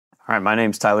All right, my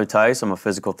name's Tyler Tice. I'm a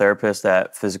physical therapist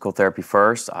at Physical Therapy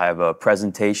First. I have a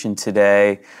presentation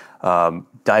today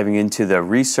diving into the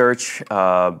research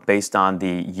based on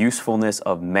the usefulness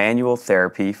of manual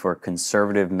therapy for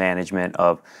conservative management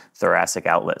of thoracic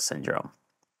outlet syndrome.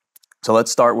 So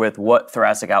let's start with what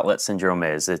thoracic outlet syndrome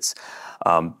is. It's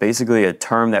basically a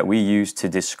term that we use to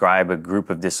describe a group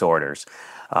of disorders.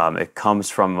 It comes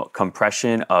from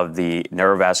compression of the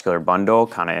neurovascular bundle,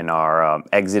 kind of in our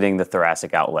exiting the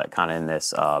thoracic outlet, kind of in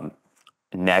this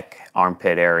neck,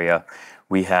 armpit area.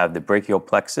 We have the brachial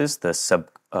plexus, the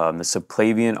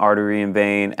subclavian artery and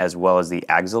vein, as well as the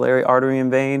axillary artery and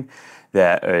vein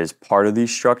that is part of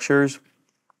these structures.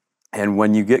 And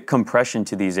when you get compression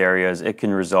to these areas, it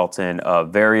can result in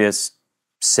various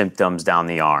symptoms down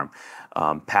the arm.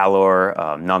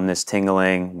 Pallor, numbness,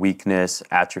 tingling, weakness,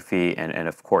 atrophy, and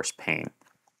of course pain.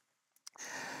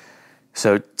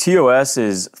 So TOS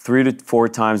is 3 to 4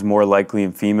 times more likely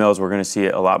in females. We're going to see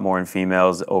it a lot more in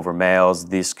females over males.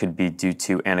 This could be due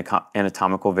to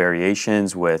anatomical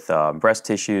variations with breast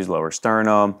tissues, lower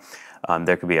sternum.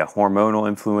 There could be a hormonal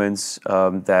influence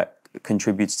that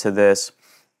contributes to this,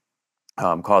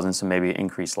 causing some maybe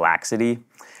increased laxity.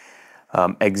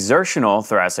 Exertional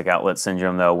thoracic outlet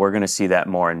syndrome, though, we're going to see that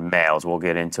more in males. We'll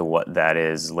get into what that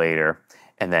is later.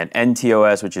 And then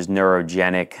NTOS, which is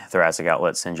neurogenic thoracic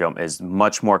outlet syndrome, is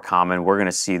much more common. We're going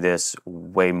to see this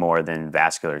way more than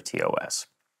vascular TOS.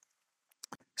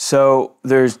 So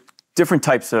there's different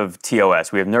types of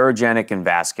TOS. We have neurogenic and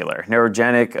vascular.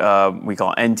 Neurogenic, we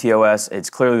call NTOS. It's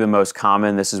clearly the most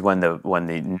common. This is when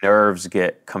the nerves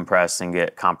get compressed and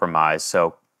get compromised.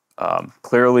 So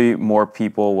clearly more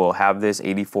people will have this,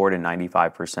 84 to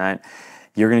 95%.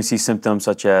 You're going to see symptoms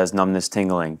such as numbness,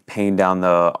 tingling, pain down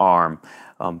the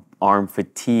arm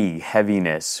fatigue,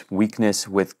 heaviness, weakness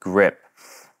with grip,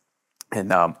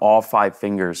 and all 5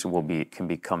 fingers can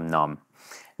become numb.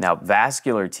 Now,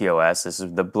 vascular TOS, this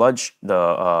is the blood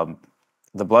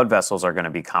vessels are going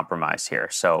to be compromised here.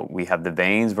 So we have the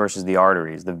veins versus the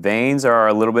arteries. The veins are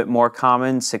a little bit more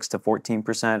common, 6 to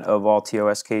 14% of all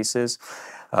TOS cases.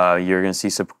 You're going to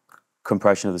see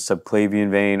compression of the subclavian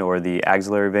vein or the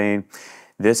axillary vein.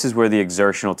 This is where the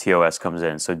exertional TOS comes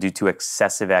in. So due to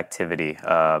excessive activity,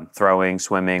 throwing,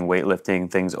 swimming,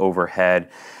 weightlifting, things overhead,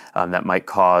 that might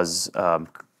cause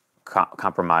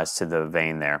compromise to the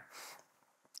vein there.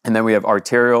 And then we have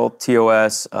arterial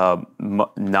TOS,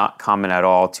 not common at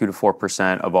all, 2 to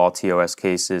 4% of all TOS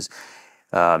cases.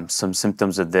 Some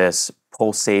symptoms of this: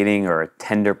 pulsating or a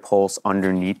tender pulse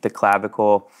underneath the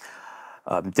clavicle.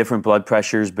 Different blood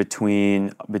pressures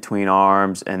between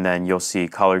arms, and then you'll see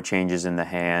color changes in the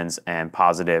hands and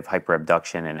positive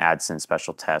hyperabduction and Addison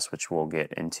special tests, which we'll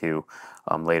get into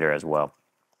later as well.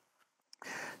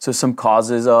 So some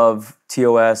causes of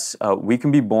TOS, we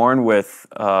can be born with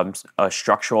a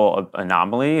structural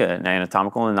anomaly, an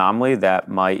anatomical anomaly that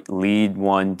might lead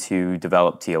one to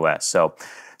develop TOS. So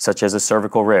such as a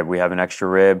cervical rib, we have an extra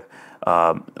rib.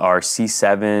 Our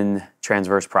C7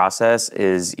 transverse process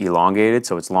is elongated,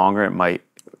 so it's longer. It might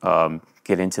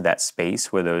get into that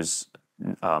space where those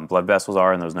blood vessels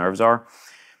are and those nerves are.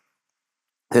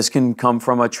 This can come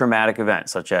from a traumatic event,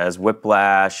 such as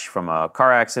whiplash from a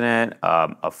car accident,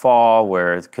 a fall,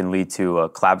 where it can lead to a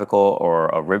clavicle or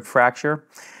a rib fracture.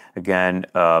 Again,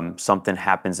 something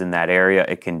happens in that area.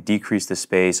 It can decrease the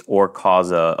space or cause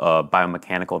a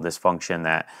biomechanical dysfunction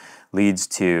that leads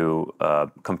to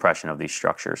compression of these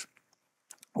structures.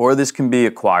 Or this can be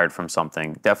acquired from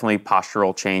something. Definitely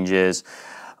postural changes,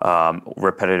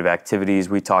 repetitive activities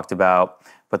we talked about,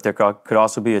 but there could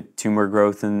also be a tumor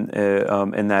growth in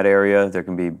that area. There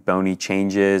can be bony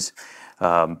changes.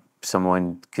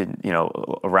 Someone could,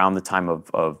 around the time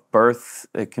of birth,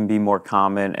 it can be more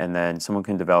common, and then someone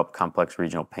can develop complex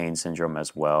regional pain syndrome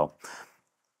as well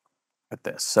with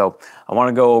this. So I want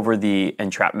to go over the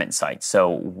entrapment site.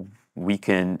 So we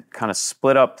can kind of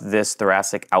split up this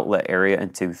thoracic outlet area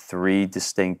into 3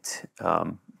 distinct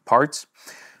parts.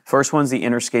 First one's the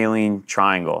interscalene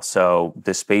triangle. So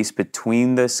the space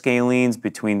between the scalenes,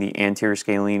 between the anterior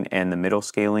scalene and the middle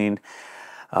scalene.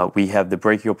 We have the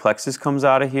brachial plexus comes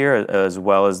out of here, as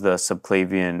well as the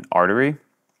subclavian artery.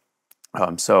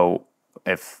 So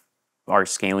if our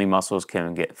scalene muscles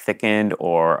can get thickened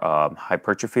or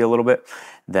hypertrophy a little bit,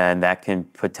 then that can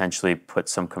potentially put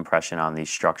some compression on these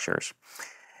structures.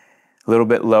 A little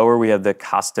bit lower, we have the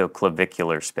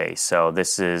costoclavicular space. So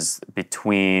this is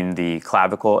between the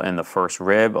clavicle and the first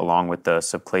rib, along with the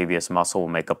subclavius muscle will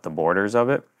make up the borders of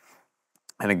it.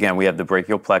 And again, we have the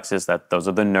brachial plexus, those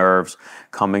are the nerves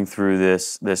coming through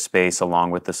this space,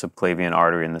 along with the subclavian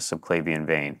artery and the subclavian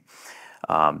vein.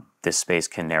 This space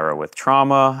can narrow with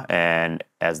trauma, and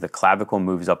as the clavicle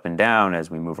moves up and down, as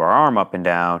we move our arm up and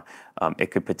down,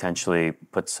 it could potentially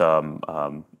put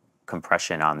some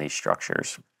compression on these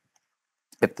structures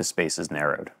if the space is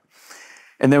narrowed.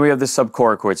 And then we have the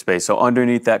subcoracoid space. So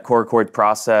underneath that coracoid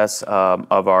process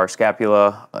of our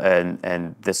scapula,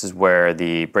 and this is where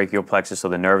the brachial plexus, so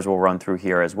the nerves will run through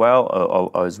here as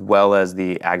well as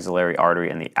the axillary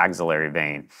artery and the axillary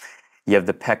vein. You have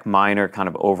the pec minor kind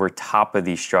of over top of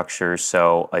these structures.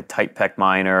 So a tight pec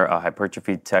minor, a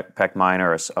hypertrophied pec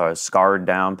minor, a scarred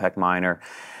down pec minor.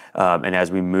 And as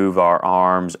we move our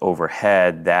arms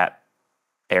overhead, that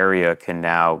area can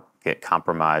now get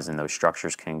compromised and those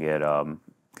structures can get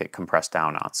compressed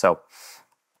down on. So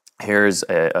here's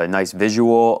a nice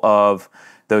visual of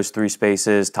those three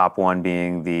spaces, top one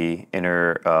being the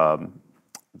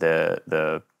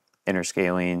the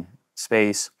interscalene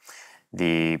space,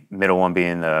 the middle one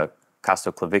being the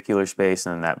costoclavicular space,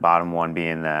 and then that bottom one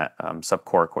being that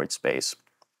subcoracoid space.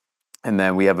 And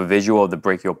then we have a visual of the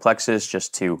brachial plexus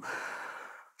just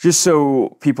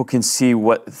so people can see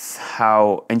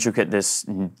how intricate this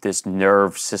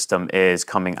nerve system is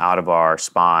coming out of our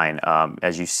spine.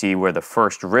 As you see where the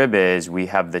first rib is, we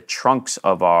have the trunks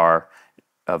of our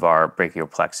brachial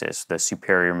plexus, the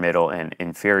superior, middle, and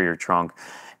inferior trunk,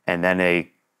 and then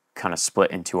they kind of split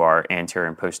into our anterior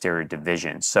and posterior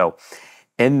division. So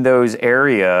in those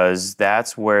areas,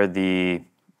 that's where the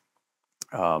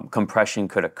compression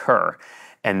could occur.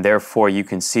 And therefore, you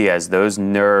can see as those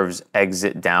nerves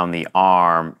exit down the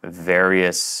arm,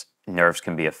 various nerves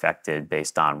can be affected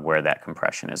based on where that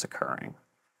compression is occurring.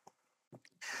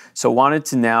 So wanted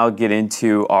to now get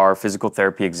into our physical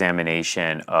therapy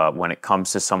examination when it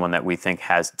comes to someone that we think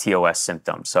has TOS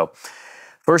symptoms. So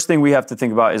first thing we have to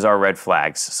think about is our red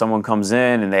flags. Someone comes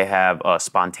in and they have a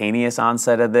spontaneous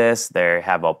onset of this. They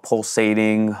have a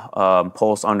pulsating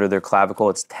pulse under their clavicle.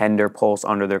 It's tender pulse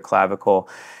under their clavicle.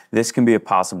 This can be a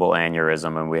possible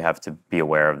aneurysm, and we have to be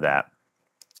aware of that.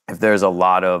 If there's a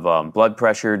lot of blood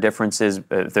pressure differences,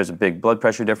 if there's a big blood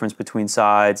pressure difference between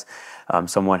sides,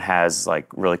 someone has like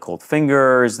really cold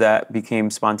fingers that became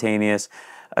spontaneous.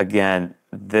 Again,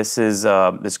 this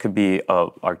could be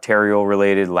arterial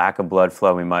related, lack of blood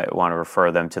flow. We might want to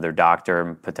refer them to their doctor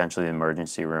and potentially the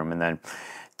emergency room. And then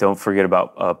don't forget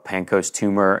about a Pancoast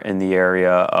tumor in the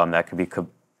area that could be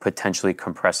potentially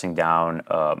compressing down,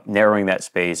 narrowing that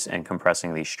space and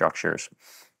compressing these structures.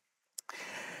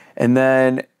 And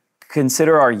then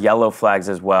consider our yellow flags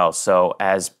as well. So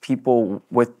as people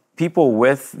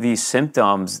with these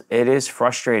symptoms, it is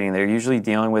frustrating. They're usually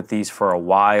dealing with these for a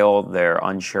while. They're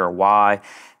unsure why.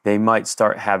 They might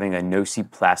start having a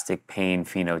nociplastic pain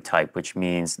phenotype, which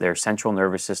means their central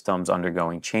nervous system's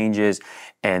undergoing changes,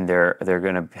 and they're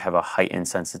going to have a heightened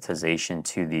sensitization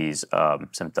to these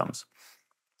symptoms.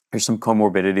 There's some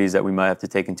comorbidities that we might have to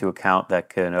take into account that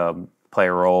can play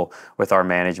a role with our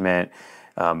management.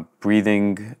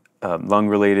 Breathing,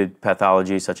 lung-related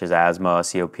pathology such as asthma,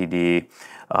 COPD.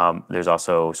 There's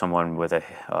also someone with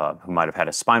who might have had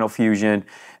a spinal fusion,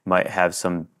 might have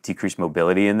some decreased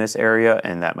mobility in this area,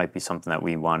 and that might be something that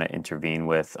we want to intervene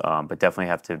with, but definitely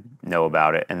have to know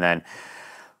about it. And then,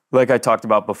 like I talked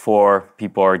about before,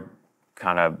 people are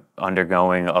kind of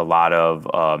undergoing a lot of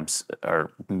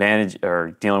or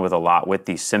dealing with a lot with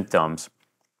these symptoms,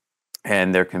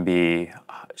 and there can be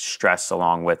stress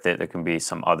along with it. There can be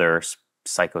some other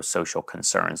psychosocial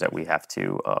concerns that we have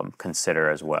to consider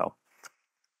as well.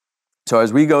 So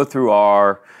as we go through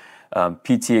our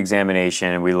PT examination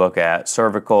and we look at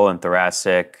cervical and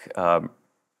thoracic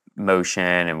motion,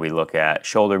 and we look at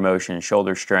shoulder motion,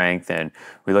 shoulder strength, and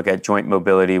we look at joint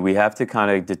mobility, we have to kind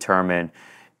of determine,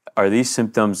 are these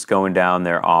symptoms going down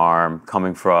their arm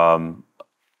coming from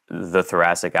the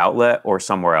thoracic outlet or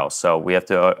somewhere else? So we have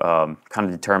to kind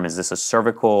of determine, is this a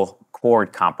cervical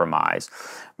cord compromise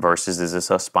versus is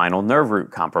this a spinal nerve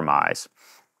root compromise?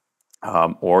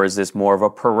 Or is this more of a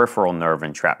peripheral nerve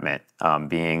entrapment,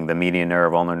 being the median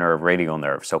nerve, ulnar nerve, radial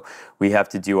nerve? So we have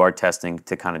to do our testing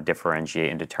to kind of differentiate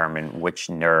and determine which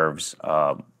nerves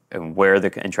and where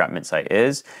the entrapment site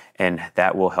is, and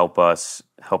that will help us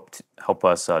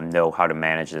know how to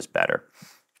manage this better.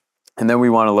 And then we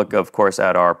want to look, of course,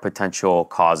 at our potential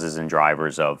causes and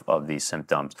drivers of these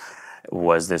symptoms.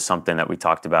 Was this something that we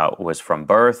talked about was from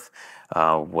birth?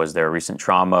 Was there a recent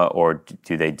trauma, or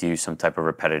do they do some type of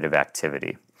repetitive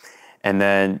activity? And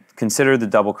then consider the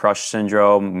double crush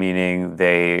syndrome, meaning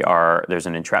there's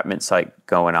an entrapment site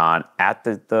going on at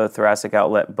the thoracic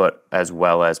outlet, but as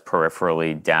well as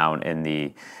peripherally down in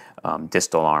the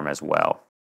distal arm as well.